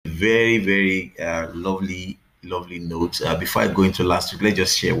very, very lovely note. Before I go into last week, let's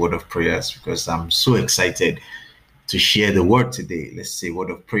just share a word of prayers because I'm so excited to share the word today. Let's say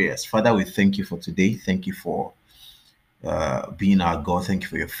word of prayers. Father, we thank you for today. Thank you for being our God. Thank you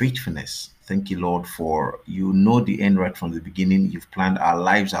for your faithfulness. Thank you, Lord, for you know the end right from the beginning. You've planned our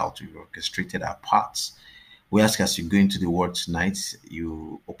lives out. You've orchestrated our paths. We ask as you go into the word tonight,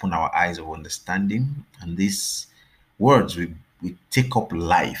 you open our eyes of understanding, and these words we take up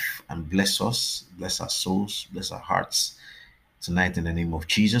life and bless us, bless our souls, bless our hearts tonight in the name of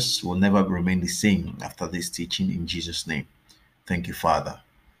Jesus. We'll never remain the same after this teaching in Jesus' name. Thank you, Father.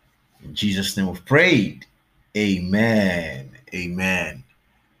 In Jesus' name we've prayed. Amen. Amen.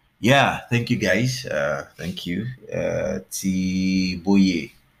 Yeah, thank you guys. Thank you. T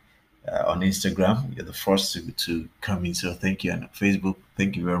Boye on Instagram. You're the first to come in. So thank you. And Facebook,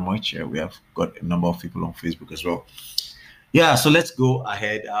 thank you very much. We have got a number of people on Facebook as well. Yeah, so let's go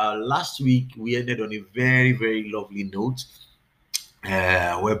ahead. Last week we ended on a very, very lovely note,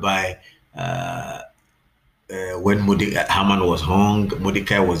 whereby when Haman was hung,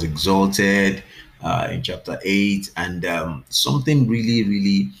 Mordecai was exalted in chapter 8, and something really,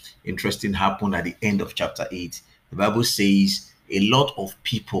 really interesting happened at the end of chapter 8. The Bible says a lot of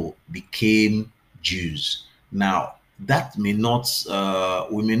people became Jews. Now, that may not,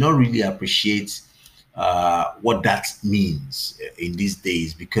 we may not really appreciate what that means in these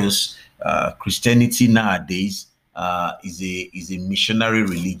days because Christianity nowadays is a missionary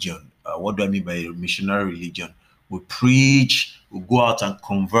religion. What do I mean by a missionary religion? We preach, we go out and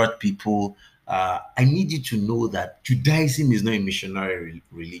convert people. I need you to know that Judaism is not a missionary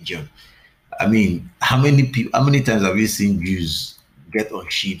religion. I mean, how many people, how many times have you seen Jews get on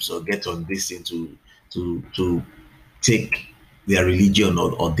ships or get on this thing to take their religion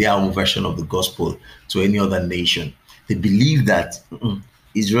or their own version of the gospel to any other nation? They believe that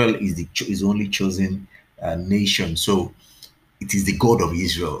Israel is the only chosen nation. So it is the God of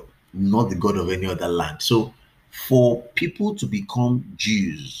Israel, not the God of any other land. So for people to become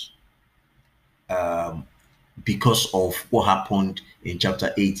Jews because of what happened in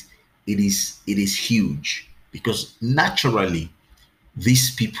chapter 8, it is huge because naturally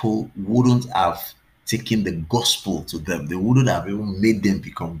these people wouldn't have taken the gospel to them. They wouldn't have even made them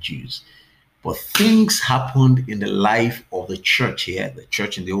become Jews. But things happened in the life of the church here, the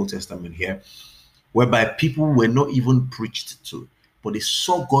church in the Old Testament here, whereby people were not even preached to, but they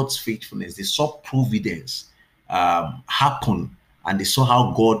saw God's faithfulness, they saw providence happen, and they saw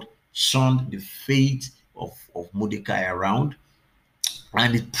how God turned the fate of Mordecai around,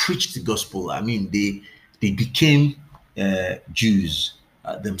 and they preached the gospel. I mean, they became Jews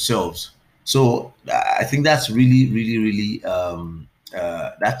themselves. So I think that's really, really, really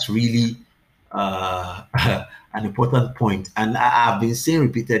that's really an important point. And I've been saying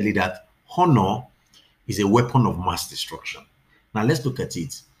repeatedly that honor is a weapon of mass destruction. Now let's look at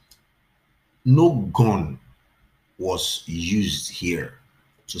it. No gun was used here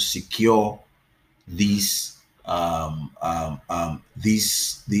to secure these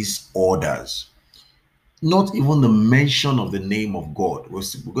these orders. Not even the mention of the name of God. We're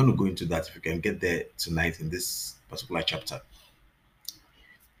going to go into that if we can get there tonight in this particular chapter.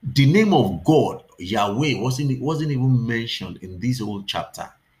 The name of God, Yahweh, wasn't even mentioned in this whole chapter.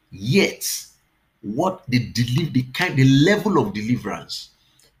 Yet, what the level of deliverance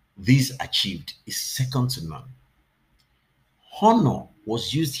this achieved is second to none. Honor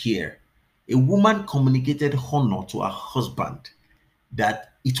was used here. A woman communicated honor to her husband that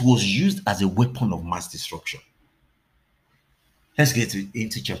it was used as a weapon of mass destruction. Let's get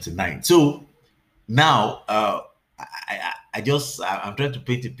into chapter 9. So now, I'm trying to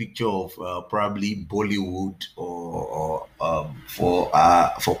paint a picture of probably Bollywood or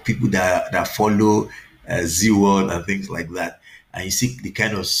for people that follow Z1 and things like that, and you see the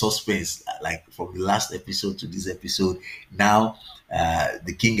kind of suspense like from the last episode to this episode. Now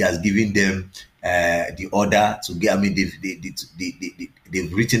the king has given them the order to get. I mean,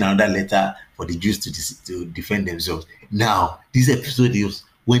 they've written another letter for the Jews to defend themselves. Now this episode is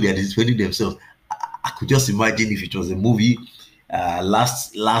when they're defending themselves. I could just imagine if it was a movie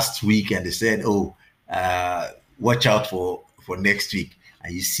last week and they said, "Oh, watch out for next week,"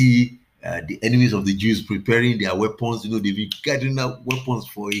 and you see the enemies of the Jews preparing their weapons. You know, they've been gathering up weapons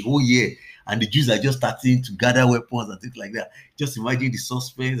for a whole year, and the Jews are just starting to gather weapons and things like that. Just imagine the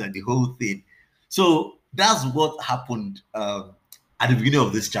suspense and the whole thing. So that's what happened at the beginning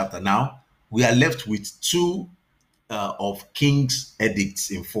of this chapter. Now we are left with two of King's edicts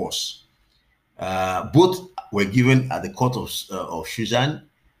in force. Both were given at the court of Shushan.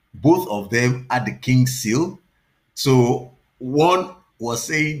 Both of them had the king's seal. So one was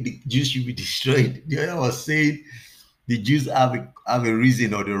saying the Jews should be destroyed. The other was saying the Jews have a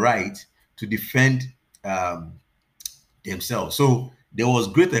reason or the right to defend um, themselves. So there was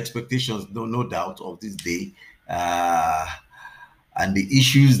great expectations, no doubt, of this day, and the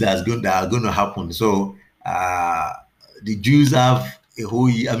issues that are going to happen. So the Jews have a whole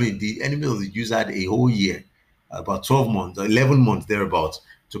year. I mean, the enemy of the Jews had a whole year, about 12 months, 11 months thereabouts,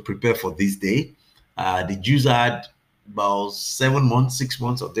 to prepare for this day. The Jews had about 7 months, 6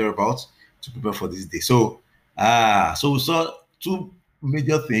 months or thereabouts to prepare for this day. So we saw two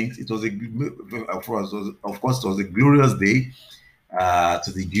major things. It was of course, it was a glorious day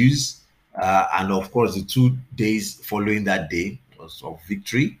to the Jews, and of course, the 2 days following that day was of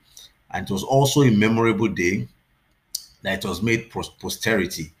victory, and it was also a memorable day that was made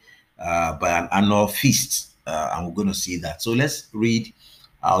posterity by an annual feast, and we're going to see that. So let's read.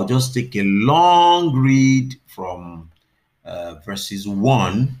 I'll just take a long read from verses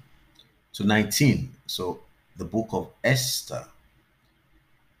 1 to 19. So the book of Esther.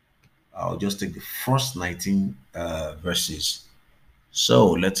 I'll just take the first 19 verses. So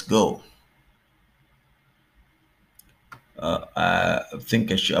let's go. I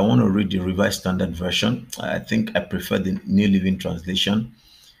think I want to read the Revised Standard Version. I think I prefer the New Living Translation.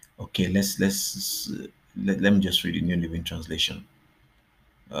 Okay, let me just read the New Living Translation.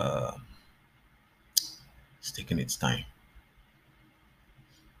 It's taking its time.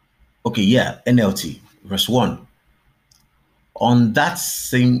 Okay, yeah, NLT, verse 1. On that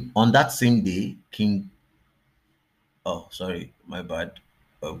same day, King. Oh, sorry, my bad.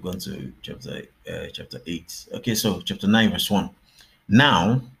 I've gone to chapter 8. Okay, so chapter 9, verse 1.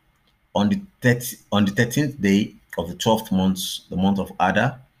 Now, on the 13th day of the 12th month, the month of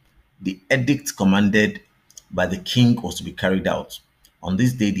Adar, the edict commanded by the king was to be carried out. On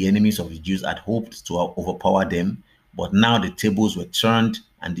this day, the enemies of the Jews had hoped to overpower them, but now the tables were turned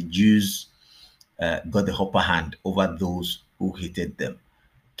and the Jews got the upper hand over those who hated them.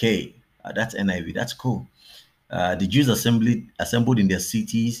 Okay, that's NIV. That's cool. The Jews assembled in their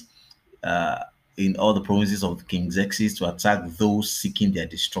cities in all the provinces of King Xerxes to attack those seeking their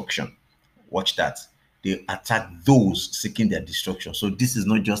destruction. Watch that. They attack those seeking their destruction. So this is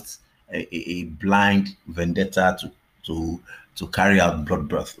not just a blind vendetta to carry out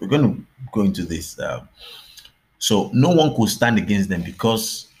bloodbath. We're going to go into this. So no one could stand against them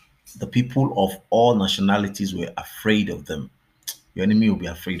because the people of all nationalities were afraid of them. Your enemy will be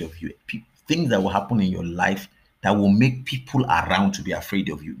afraid of you. Things that will happen in your life that will make people around to be afraid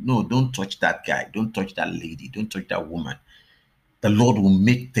of you. No, don't touch that guy. Don't touch that lady. Don't touch that woman. The Lord will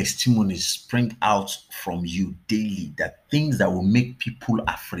make testimonies spring out from you daily, that things that will make people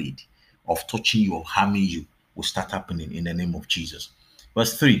afraid of touching you or harming you will start happening in the name of Jesus.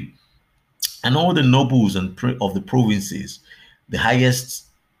 Verse 3. And all the nobles of the provinces, the highest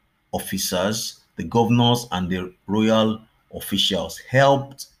officers, the governors, and the royal officials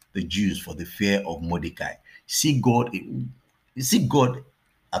helped the Jews for the fear of Mordecai. See God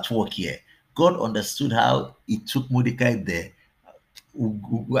at work here. God understood how he took Mordecai there.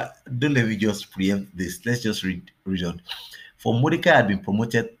 Don't let me just preempt this. Let's just read on. For Mordecai had been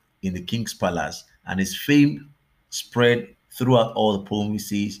promoted in the king's palace, and his fame spread throughout all the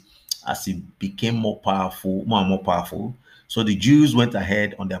provinces as he became more and more powerful. So the Jews went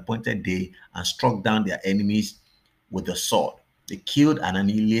ahead on the appointed day and struck down their enemies with the sword. They killed and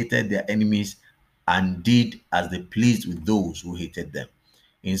annihilated their enemies and did as they pleased with those who hated them.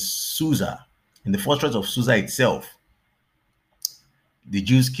 In Susa, in the fortress of Susa itself, the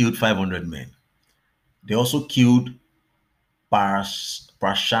Jews killed 500 men. They also killed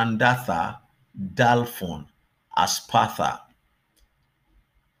Parshandatha, Dalphon, Aspatha,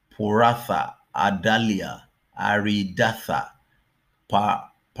 Poratha, Adalia, Aridatha,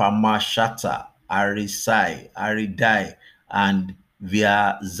 Parmashata, Arisai, Aridai, and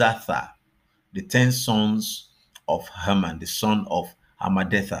Viazatha, the 10 sons of Haman, the son of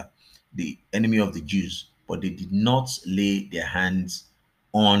Hamadetha, the enemy of the Jews. But they did not lay their hands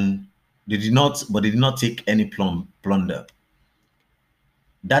on, they did not take any plunder.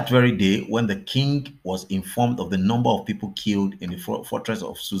 That very day, when the king was informed of the number of people killed in the fortress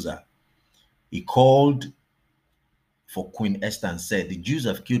of Susa, he called for Queen Esther and said, the Jews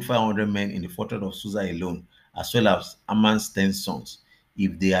have killed 500 men in the fortress of Susa alone, as well as Haman's 10 sons.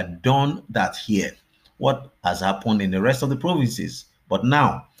 If they had done that here, what has happened in the rest of the provinces? But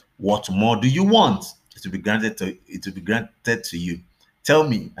now, what more do you want? It will be granted to you. Tell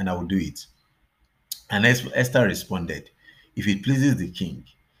me, and I will do it. And Esther responded, if it pleases the king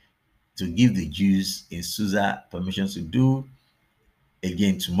to give the Jews in Susa permission to do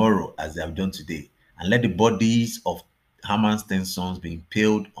again tomorrow as they have done today, and let the bodies of Haman's 10 sons being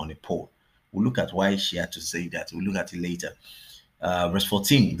impaled on a pole. We'll look at why she had to say that. We'll look at it later. Verse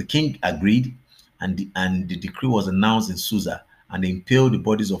 14, the king agreed, and the decree was announced in Susa, and they impaled the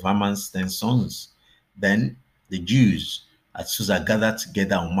bodies of Haman's 10 sons. Then the Jews at Susa gathered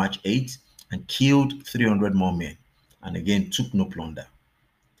together on March 8 and killed 300 more men, and again took no plunder.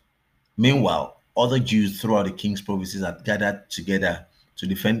 Meanwhile, other Jews throughout the king's provinces had gathered together to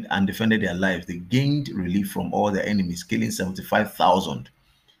defended their lives. They gained relief from all their enemies, killing 75,000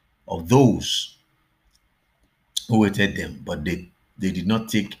 of those who hated them, but they did not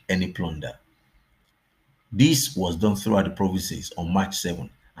take any plunder. This was done throughout the provinces on March 7,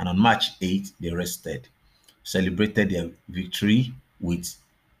 and on March 8, they rested, celebrated their victory with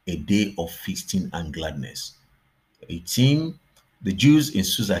a day of feasting and gladness. 18, the Jews in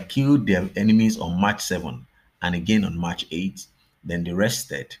Susa killed their enemies on March 7 and again on March 8. Then they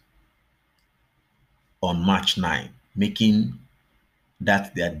rested on March 9, making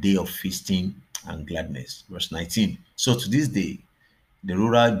that their day of feasting and gladness. Verse 19. So to this day, the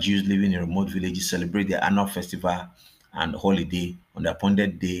rural Jews living in remote villages celebrate their annual festival and holiday on the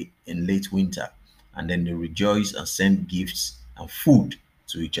appointed day in late winter. And then they rejoice and send gifts and food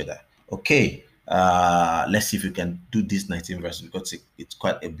to each other. Okay, let's see if we can do this 19 verses, because it's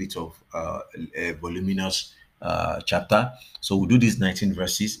quite a bit of a voluminous chapter. So we'll do these 19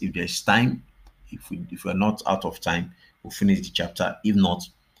 verses. If there's time, if we're not out of time, we'll finish the chapter. If not,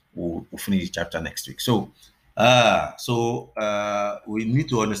 we'll finish the chapter next week. So we need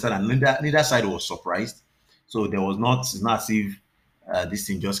to understand that neither side was surprised. So there was not, it's not as if this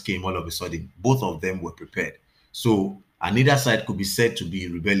thing just came all of a sudden. Both of them were prepared. So and neither side could be said to be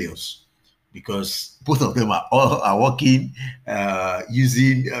rebellious, because both of them are working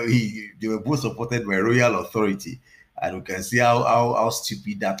using. They were both supported by royal authority, and we can see how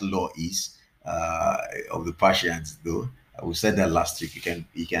stupid that law is of the Persians. Though we said that last week,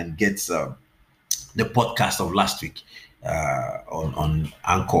 you can get the podcast of last week on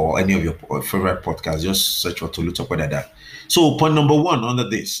Anchor or any of your favorite podcasts. Just search for Tolu Tokwadada. So point number one under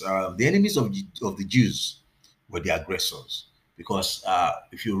this, the enemies of the Jews were the aggressors, because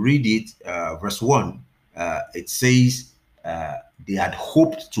if you read it, verse 1, it says they had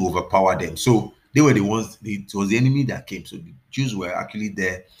hoped to overpower them. So they were the ones, it was the enemy that came. So the Jews were actually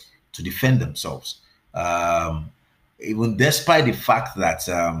there to defend themselves. Even despite the fact that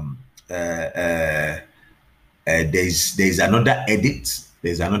there's another edict,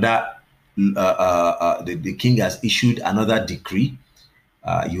 there's another, the king has issued another decree.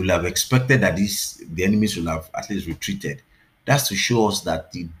 You will have expected that the enemies will have at least retreated. That's to show us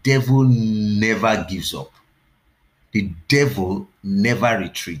that the devil never gives up. The devil never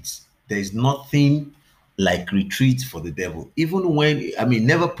retreats. There is nothing like retreat for the devil. Even when,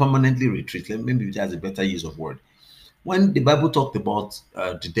 never permanently retreat. Maybe that's a better use of word. When the Bible talked about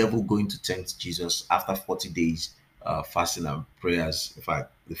the devil going to tempt Jesus after 40 days fasting and prayers, in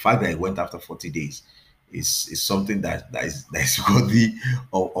fact, the fact that he went after 40 days is something that is worthy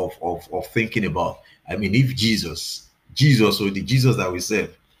of thinking about. If Jesus, or the Jesus that we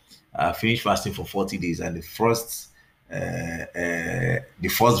serve, finished fasting for 40 days, and the first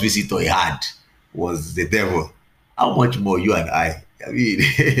visitor he had was the devil, how much more you and I? We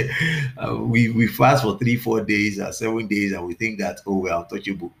fast for 3-4 days or 7 days, and we think that, we're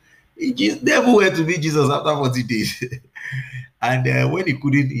untouchable. The devil went to meet Jesus after 40 days, and when he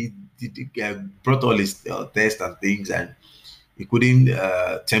couldn't, he brought all his tests and things, and he couldn't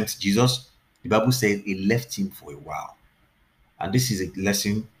tempt Jesus. The Bible says he left him for a while. And this is a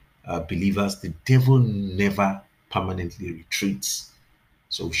lesson, believers. The devil never permanently retreats.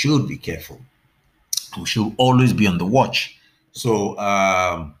 So we should be careful. We should always be on the watch. So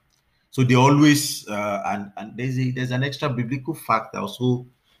they always, and there's an extra biblical fact that also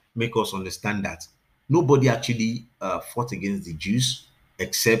make us understand that nobody actually fought against the Jews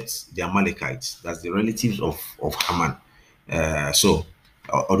except the Amalekites. That's the relatives of Haman. So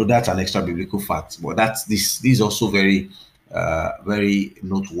although that's an extra biblical fact, but this is also very very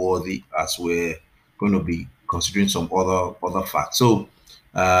noteworthy, as we're going to be considering some other facts. So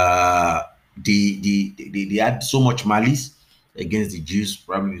they had so much malice against the Jews,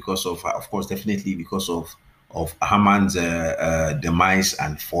 probably because of course, definitely because of Haman's demise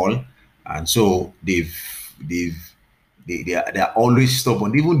and fall, and so they are always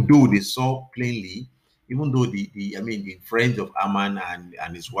stubborn, even though they saw plainly, even though the friends of Haman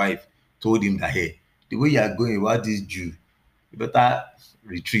and his wife told him that, hey, the way you are going about this Jew, you better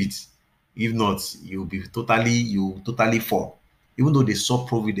retreat. If not, you totally fall. Even though they saw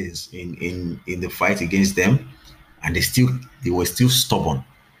providence in the fight against them, and they were still stubborn.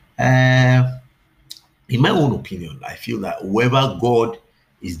 in my own opinion, I feel that whoever God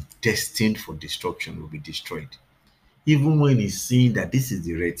is destined for destruction will be destroyed. Even when he's seeing that this is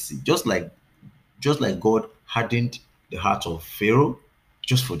the Red Sea, just like God hardened the heart of Pharaoh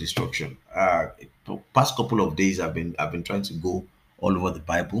just for destruction. Past couple of days, I've been trying to go all over the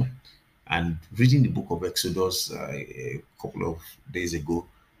Bible and reading the book of Exodus a couple of days ago.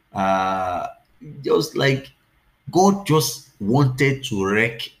 Uh, just like God just wanted to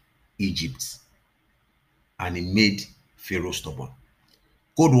wreck Egypt, and he made Pharaoh stubborn.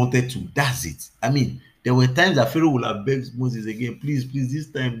 God wanted to, that's it. I mean, there were times that Pharaoh would have begged Moses again, please, please, this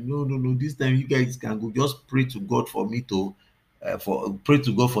time, no, no, no, this time you guys can go. Just pray to God for me to, for pray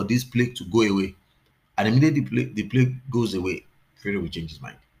to God for this plague to go away. And immediately the plague goes away, Pharaoh will change his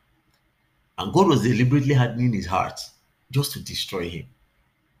mind. And God was deliberately hardening his heart just to destroy him.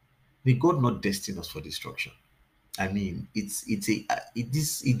 May God not destine us for destruction. I mean, it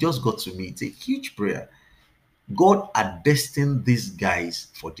just got to me. It's a huge prayer. God had destined these guys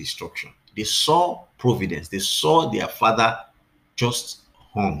for destruction. They saw providence. They saw their father just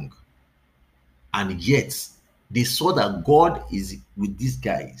hung. And yet, they saw that God is with these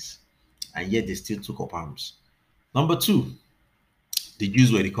guys. And yet, they still took up arms. Number two, the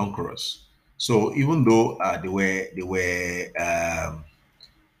Jews were the conquerors. So even though they were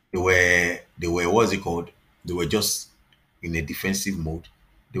what's it called? They were just in a defensive mode.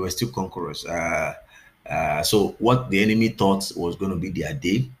 They were still conquerors. So what the enemy thought was going to be their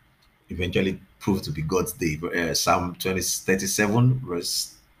day eventually proved to be God's day. Psalm 37,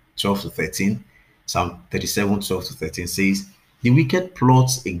 verse 12 to 13. Psalm 37, 12 to 13 says, the wicked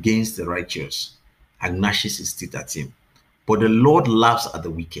plots against the righteous and gnashes his teeth at him. But the Lord laughs at the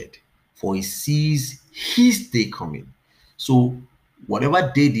wicked, for he sees his day coming. So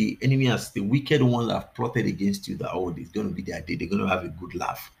whatever day the enemy has, the wicked ones have plotted against you, that oh, it's going to be their day, they're going to have a good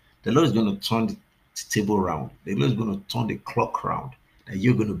laugh. The Lord is going to turn the table around. The Lord is going to turn the clock around, that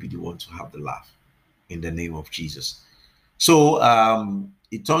you're going to be the one to have the laugh in the name of Jesus. So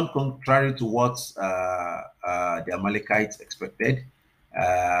it turned contrary to what the Amalekites expected.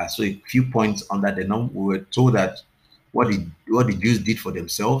 So a few points under the number, we were told that what the Jews did for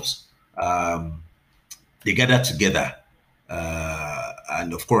themselves, they gathered together,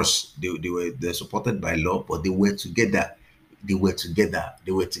 and of course they're supported by law, but they were together. They were together.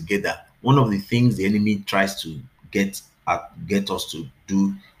 They were together. One of the things the enemy tries to get us to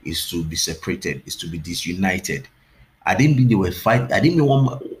do is to be separated, is to be disunited. I didn't mean they were fighting. I didn't mean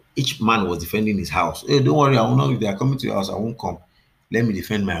each man was defending his house. Hey, don't worry, I will not. If they are coming to your house, I won't come. Let me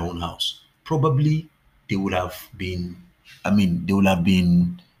defend my own house. Probably they would have been. I mean, they would have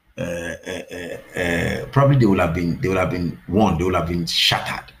been. Probably they would have been. They would have been won. They would have been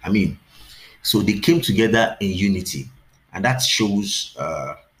shattered. I mean, so they came together in unity, and that shows.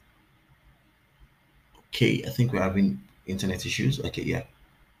 Okay, I think we're having internet issues. Okay, yeah.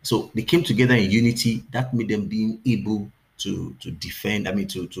 So they came together in unity. That made them being able to defend. I mean,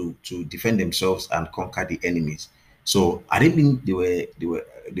 to defend themselves and conquer the enemies. So I didn't mean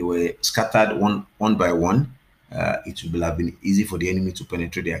they were scattered one by one. It would have been easy for the enemy to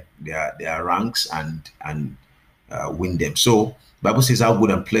penetrate their ranks and win them. So Bible says how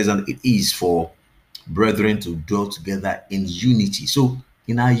good and pleasant it is for brethren to dwell together in unity. So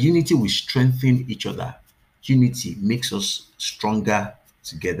in our unity, we strengthen each other. Unity makes us stronger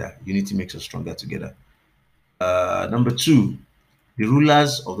together. Unity makes us stronger together. Number two, the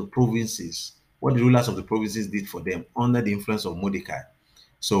rulers of the provinces. What the rulers of the provinces did for them under the influence of Mordecai.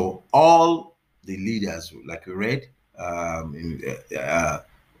 So all the leaders, like we read,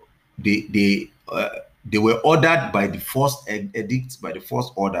 they were ordered by the first edict, by the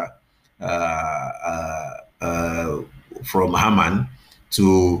first order from Haman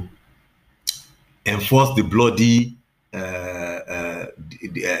to enforce the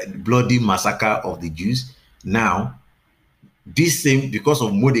bloody massacre of the Jews. Now, this same, because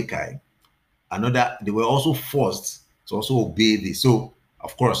of Mordecai, they were also forced to also obey this. So,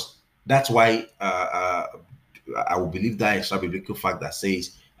 of course, that's why I will believe that extra biblical fact that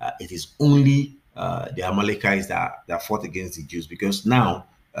says it is only the Amalekites that fought against the Jews, because now,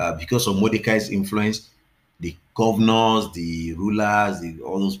 because of Mordecai's influence, the governors, the rulers,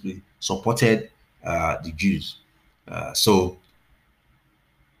 all those people supported the Jews. So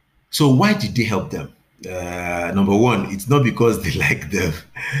why did they help them? Number one, it's not because they like them,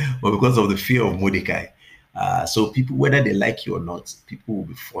 but because of the fear of Mordecai. So people, whether they like you or not, people will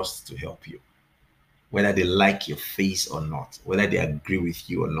be forced to help you. Whether they like your face or not, whether they agree with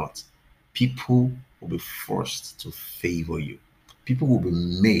you or not, people will be forced to favor you. People will be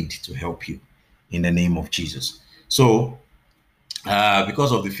made to help you in the name of Jesus. So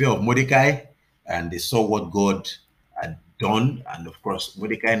because of the fear of Mordecai, and they saw what God had done. And of course,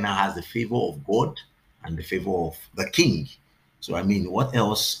 Mordecai now has the favor of God and the favor of the king. So I mean, what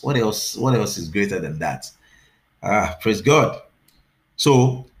else? What else? What else is greater than that? Praise God.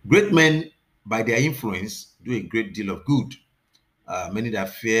 So great men, by their influence, do a great deal of good. Many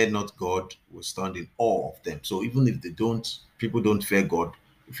that fear not God will stand in awe of them. So even if people don't fear God,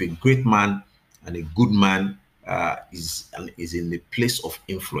 if a great man and a good man is in the place of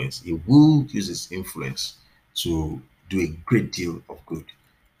influence, he will use his influence to do a great deal of good.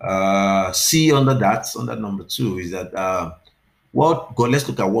 See under number 2 is that what God. Let's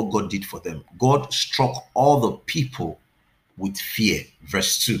look at what God did for them. God struck all the people with fear.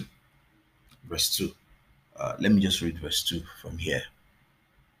 Verse 2. Verse 2. Let me just read verse 2 from here.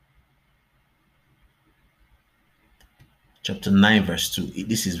 Chapter 9, verse 2.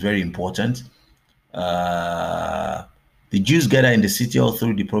 This is very important. The Jews gathered in the city all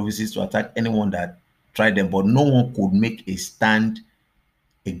through the provinces to attack anyone that tried them, but no one could make a stand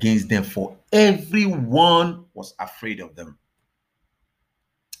against them, for everyone was afraid of them.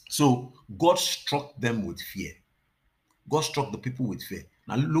 So God struck them with fear. God struck the people with fear.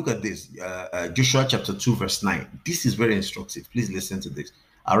 Now look at this. Joshua chapter 2, verse 9. This is very instructive. Please listen to this.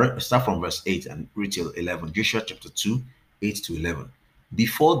 I'll start from verse 8 and read till 11. Joshua chapter 2, 8 to 11.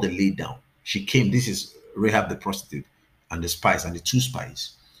 Before they lay down, she came. This is Rahab the prostitute and the spies and the 2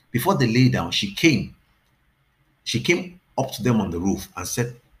 spies. Before they lay down, she came. She came up to them on the roof and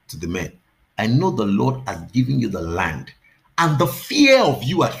said to the men, I know the Lord has given you the land, and the fear of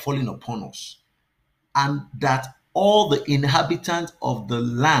you has fallen upon us, and that all the inhabitants of the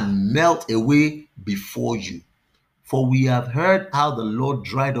land melt away before you. For we have heard how the Lord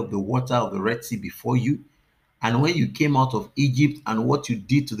dried up the water of the Red Sea before you, and when you came out of Egypt, and what you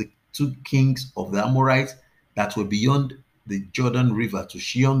did to the 2 kings of the Amorites that were beyond the Jordan River, to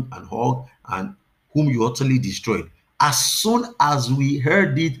Sihon and Og, and whom you utterly destroyed. As soon as we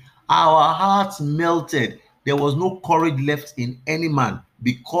heard it, our hearts melted. There was no courage left in any man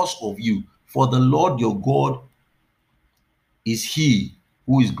because of you. For the Lord your God is he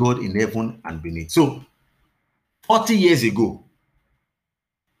who is God in heaven and beneath. So 40 years ago,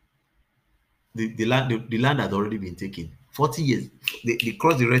 the land had already been taken. 40 years. They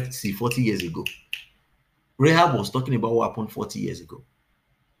crossed the Red Sea 40 years ago. Rahab was talking about what happened 40 years ago.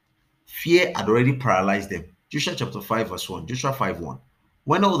 Fear had already paralyzed them. Joshua chapter 5, verse 1. Joshua 5:1.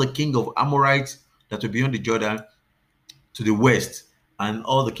 When all the king of Amorites that were beyond the Jordan to the west, and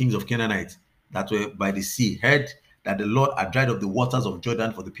all the kings of Canaanites that were by the sea heard that the Lord had dried up the waters of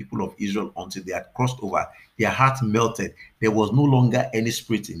Jordan for the people of Israel until they had crossed over, their hearts melted. There was no longer any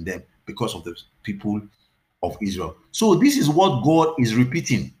spirit in them because of the people of Israel. So this is what God is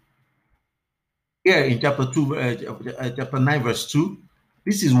repeating here in chapter chapter 9, verse 2.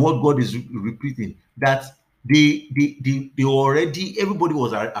 This is what God is repeating, that they already, everybody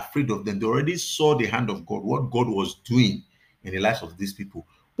was afraid of them. They already saw the hand of God, what God was doing in the lives of these people.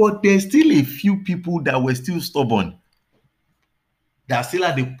 But there's still a few people that were still stubborn, that still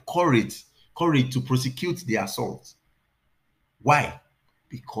had the courage to prosecute the assault. Why?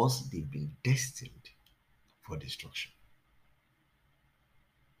 Because they've been destined for destruction.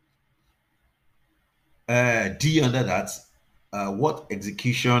 D under that, what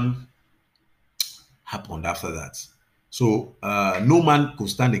execution happened after that? So no man could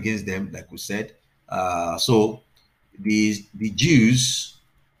stand against them, like we said. So the Jews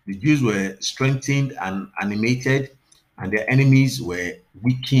were strengthened and animated, and their enemies were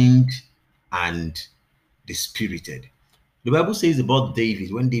weakened and dispirited. The Bible says about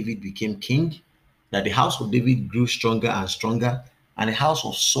David, when David became king, that the house of David grew stronger and stronger, and the house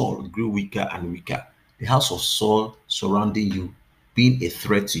of Saul grew weaker and weaker. The house of Saul surrounding you, being a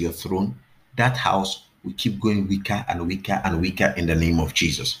threat to your throne, that house will keep going weaker and weaker and weaker in the name of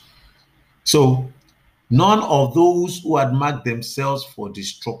Jesus. So none of those who had marked themselves for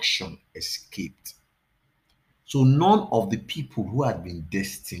destruction escaped. So none of the people who had been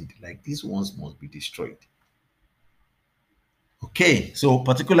destined, like these ones, must be destroyed. Okay, so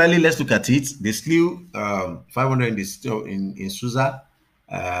particularly, let's look at it. They slew 500 in Susa,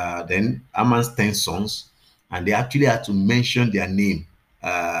 then Ammon's 10 sons, and they actually had to mention their name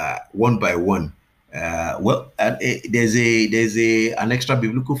one by one. There's an extra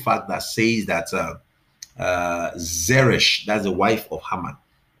biblical fact that says that Zeresh, that's the wife of Haman,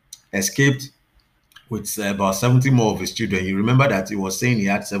 escaped with about 70 more of his children. You remember that he was saying he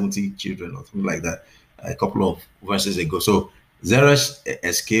had 70 children or something like that a couple of verses ago. So Zeresh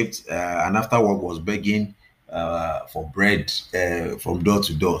escaped, and afterward was begging for bread from door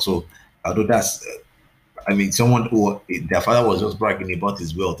to door. So although that's, someone who their father was just bragging about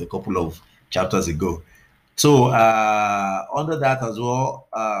his wealth a couple of chapters ago. So under that as well,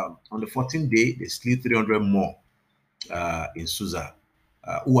 on the 14th day, they slew 300 more in Susa,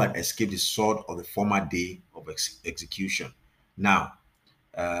 who had escaped the sword of the former day of execution. Now,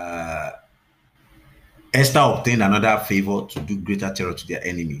 uh, Esther obtained another favor to do greater terror to their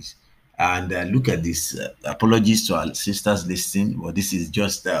enemies. And look at this. Apologies to our sisters listening, but this is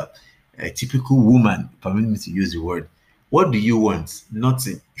just a typical woman. Permit me to use the word. What do you want?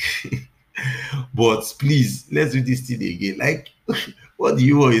 Nothing. But please, let's do this thing again. Like, what do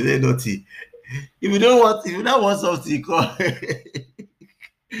you want? Is there nothing? If you don't want something, call.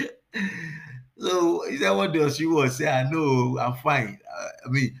 So he said, what does she want? Say, I know, I'm fine. I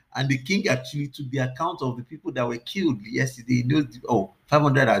mean, and the king actually took the account of the people that were killed yesterday. He knows, oh,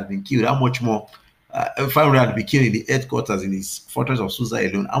 500 has been killed. How much more? 500 had been killed in the headquarters in his fortress of Susa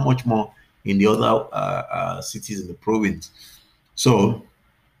alone. How much more in the other cities in the province? So,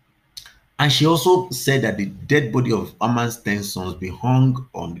 and she also said that the dead body of Haman's 10 sons be hung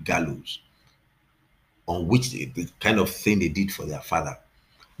on the gallows, on which the kind of thing they did for their father.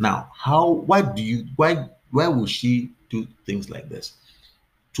 Now, why would she do things like this?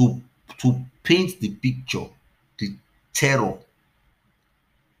 To paint the picture, the terror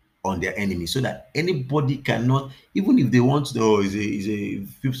on their enemy, so that anybody cannot, even if they want to, oh,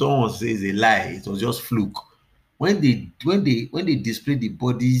 if someone wants to say it's a lie, it was just fluke. When they display the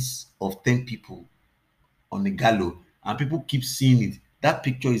bodies of 10 people on the gallows and people keep seeing it, that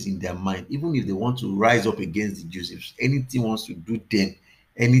picture is in their mind. Even if they want to rise up against the Jews, if anything wants to do them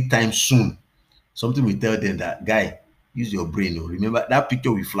anytime soon, something will tell them that, guy, use your brain. Remember that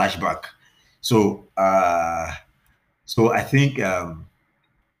picture will flash back. So so I think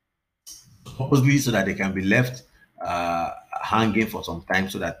purposely, so that they can be left hanging for some time,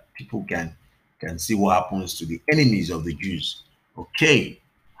 so that people can see what happens to the enemies of the Jews. Okay,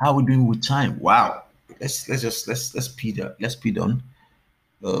 how are we doing with time? Wow, let's speed on.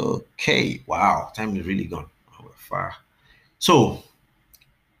 Okay, wow, time is really gone. Oh, we're far. So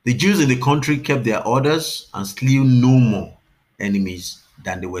the Jews in the country kept their orders and slew no more enemies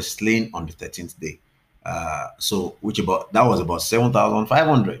than they were slain on the 13th day. So which about that was about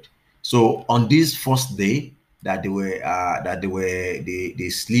 7,500. So on this first day they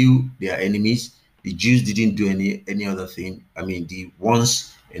slew their enemies, the Jews didn't do any other thing. I mean, the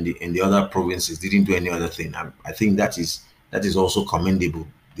ones in the other provinces didn't do any other thing. I think that is also commendable.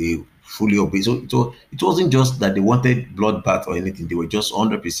 They fully obeyed. So it wasn't just that they wanted bloodbath or anything. They were just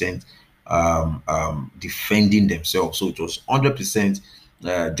 100% defending themselves. So it was 100%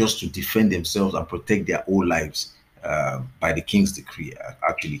 just to defend themselves and protect their own lives by the king's decree,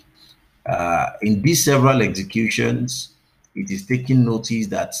 actually. In these several executions, it is taken notice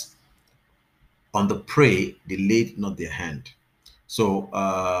that on the prey they laid not their hand. So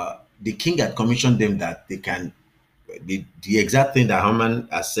the king had commissioned them that they can, the exact thing that Haman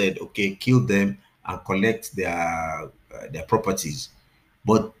has said, okay, kill them and collect their properties.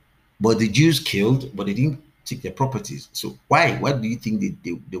 But the Jews killed, but they didn't take their properties. So why? Why do you think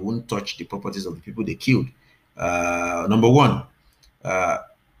they won't touch the properties of the people they killed? Number one, uh,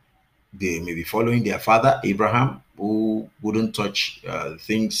 they may be following their father Abraham, who wouldn't touch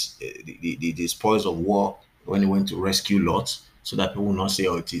things, the spoils of war when he went to rescue Lot, so that people will not say,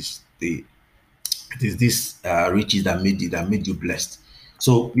 "Oh, it is this riches that made you blessed."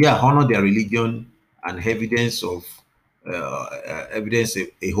 So yeah, honor their religion and evidence a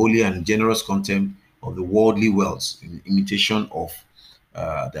holy and generous contempt of the worldly wealth in imitation of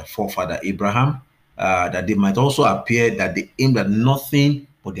their forefather Abraham, that they might also appear that they aimed at nothing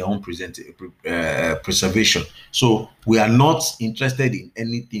but their own preservation. So we are not interested in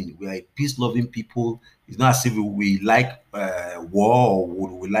anything. We are a peace-loving people. It's not as if we like war, or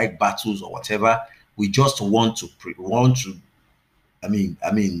we like battles or whatever. We just want to. Pre,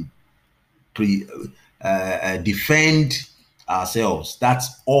 defend ourselves.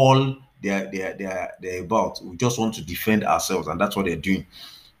 That's all they're about. We just want to defend ourselves, and that's what they're doing.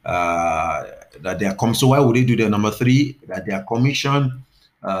 That they are So why would they do that? Number three, that their commission,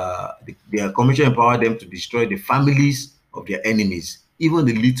 their commission empower them to destroy the families of their enemies, even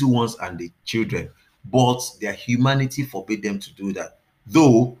the little ones and the children. But their humanity forbade them to do that,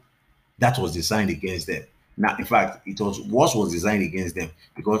 though that was designed against them. Now, in fact, it was what was designed against them,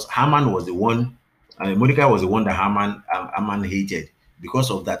 because Haman was the one, Mordecai was the one that Haman hated.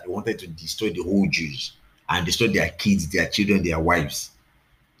 Because of that, he wanted to destroy the whole Jews and destroy their kids, their children, their wives.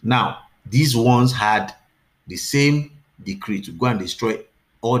 Now, these ones had the same decree to go and destroy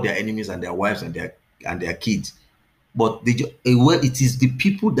all their enemies and their wives and their kids. But it is the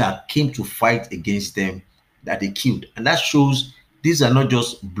people that came to fight against them that they killed, and that shows these are not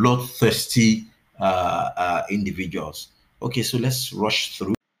just bloodthirsty individuals. Okay, so let's rush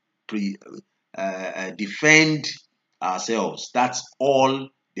through. Defend ourselves. That's all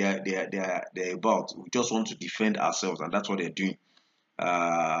they're about. We just want to defend ourselves, and that's what they're doing.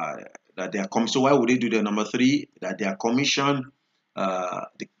 That they are so why would they do that? Number three, that their commission,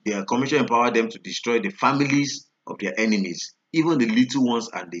 their commission empower them to destroy the families of their enemies, even the little ones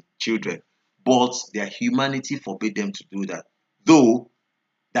and the children. But their humanity forbade them to do that, though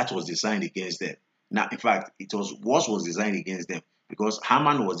that was designed against them. Now, in fact, it was what was designed against them, because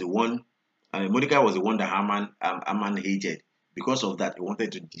Haman was the one, Mordecai was the one that Haman hated. Because of that, he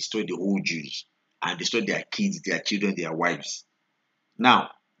wanted to destroy the whole Jews and destroy their kids, their children, their wives. Now,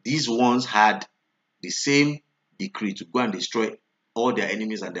 these ones had the same decree to go and destroy all their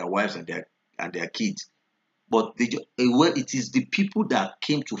enemies and their wives and their kids. But it is the people that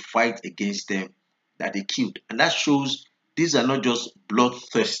came to fight against them that they killed. And that shows these are not just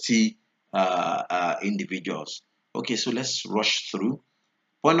bloodthirsty individuals. Okay, so let's rush through.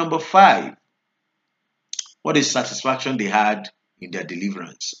 Point number 5, what is satisfaction they had in their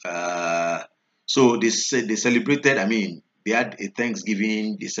deliverance? So they celebrated. I mean, they had a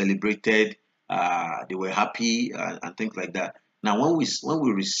Thanksgiving. They celebrated. They were happy and things like that. Now, when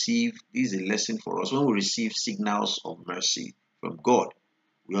we receive, this is a lesson for us. When we receive signals of mercy from God,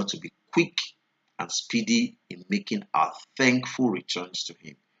 we ought to be quick and speedy in making our thankful returns to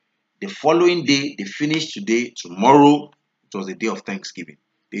Him. The following day, they finished today. Tomorrow, it was the day of Thanksgiving.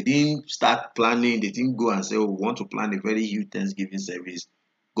 They didn't start planning. They didn't go and say, oh, we want to plan a very huge Thanksgiving service.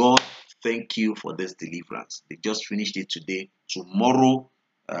 God, thank you for this deliverance. They just finished it today. Tomorrow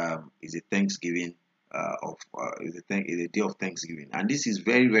is a Thanksgiving is a day of Thanksgiving, and this is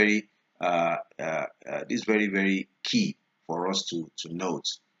very very key for us to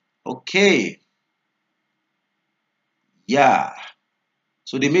note. Okay, yeah.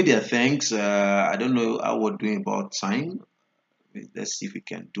 So they made their thanks. I don't know how we're doing about time. Let's see if we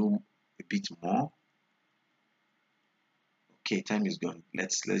can do a bit more. Okay, time is gone.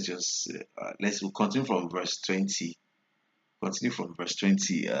 Let's just we'll continue from verse 20. Continue from verse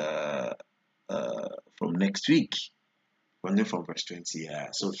 20 from next week. Continue from verse 20.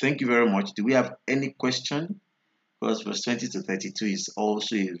 So thank you very much. Do we have any question? Because verse 20 to 32 is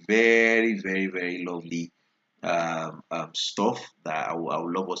also a very lovely stuff that I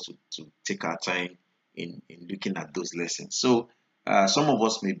would love us to take our time in looking at those lessons. So some of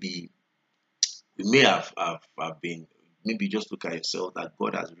us we may have been, maybe just look at yourself that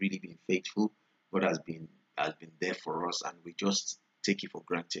God has really been faithful. God has been there for us, and we just take it for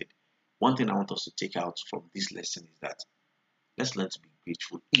granted. One thing I want us to take out from this lesson is that let's learn to be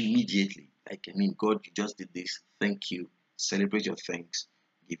grateful immediately. Like, I mean, God, you just did this. Thank you. Celebrate your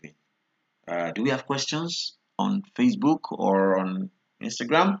thanksgiving. Do we have questions on Facebook or on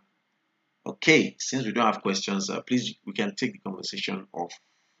Instagram? Okay, since we don't have questions, please, we can take the conversation of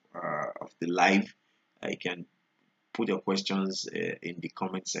the live. You can put your questions in the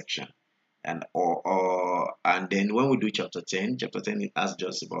comment section, and and then when we do chapter 10, it has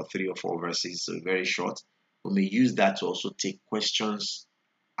just about 3 or 4 verses, so very short. We may use that to also take questions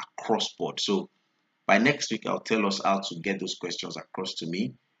across board. So by next week, I'll tell us how to get those questions across to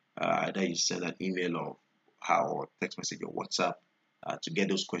me. Either you send an email or text message or WhatsApp to get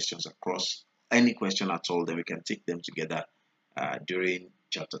those questions across. Any question at all, then we can take them together during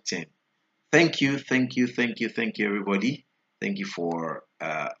chapter 10. Thank you, everybody. Thank you for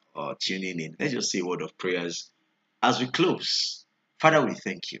tuning in. Let's just say a word of prayers as we close. Father, we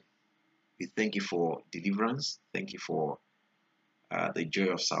thank you. We thank you for deliverance. Thank you for the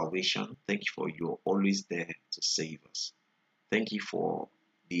joy of salvation. Thank you for you're always there to save us. Thank you for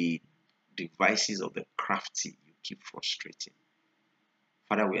the devices of the crafty you keep frustrating.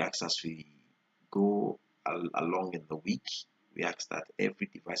 Father, we ask as we go along in the week, we ask that every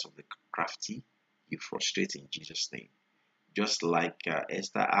device of the crafty you frustrate in Jesus' name. Just like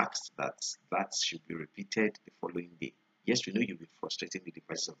Esther asked that should be repeated the following day. Yes, we know you'll be frustrating the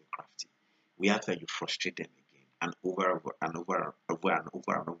devices of the crafty. We ask that you frustrate them again and over and over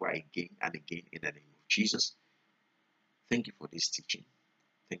again and again in the name of Jesus. Thank you for this teaching.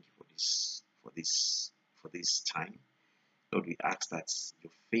 Thank you for this time. Lord, we ask that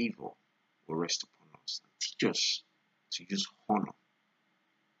your favor will rest upon us and teach us to use honor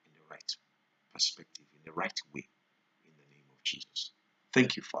in the right perspective, in the right way, in the name of Jesus.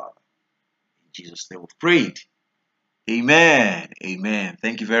 Thank you, Father. In Jesus' name we've prayed. Amen. Amen.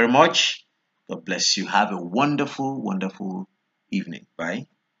 Thank you very much. God bless you. Have a wonderful evening. Bye.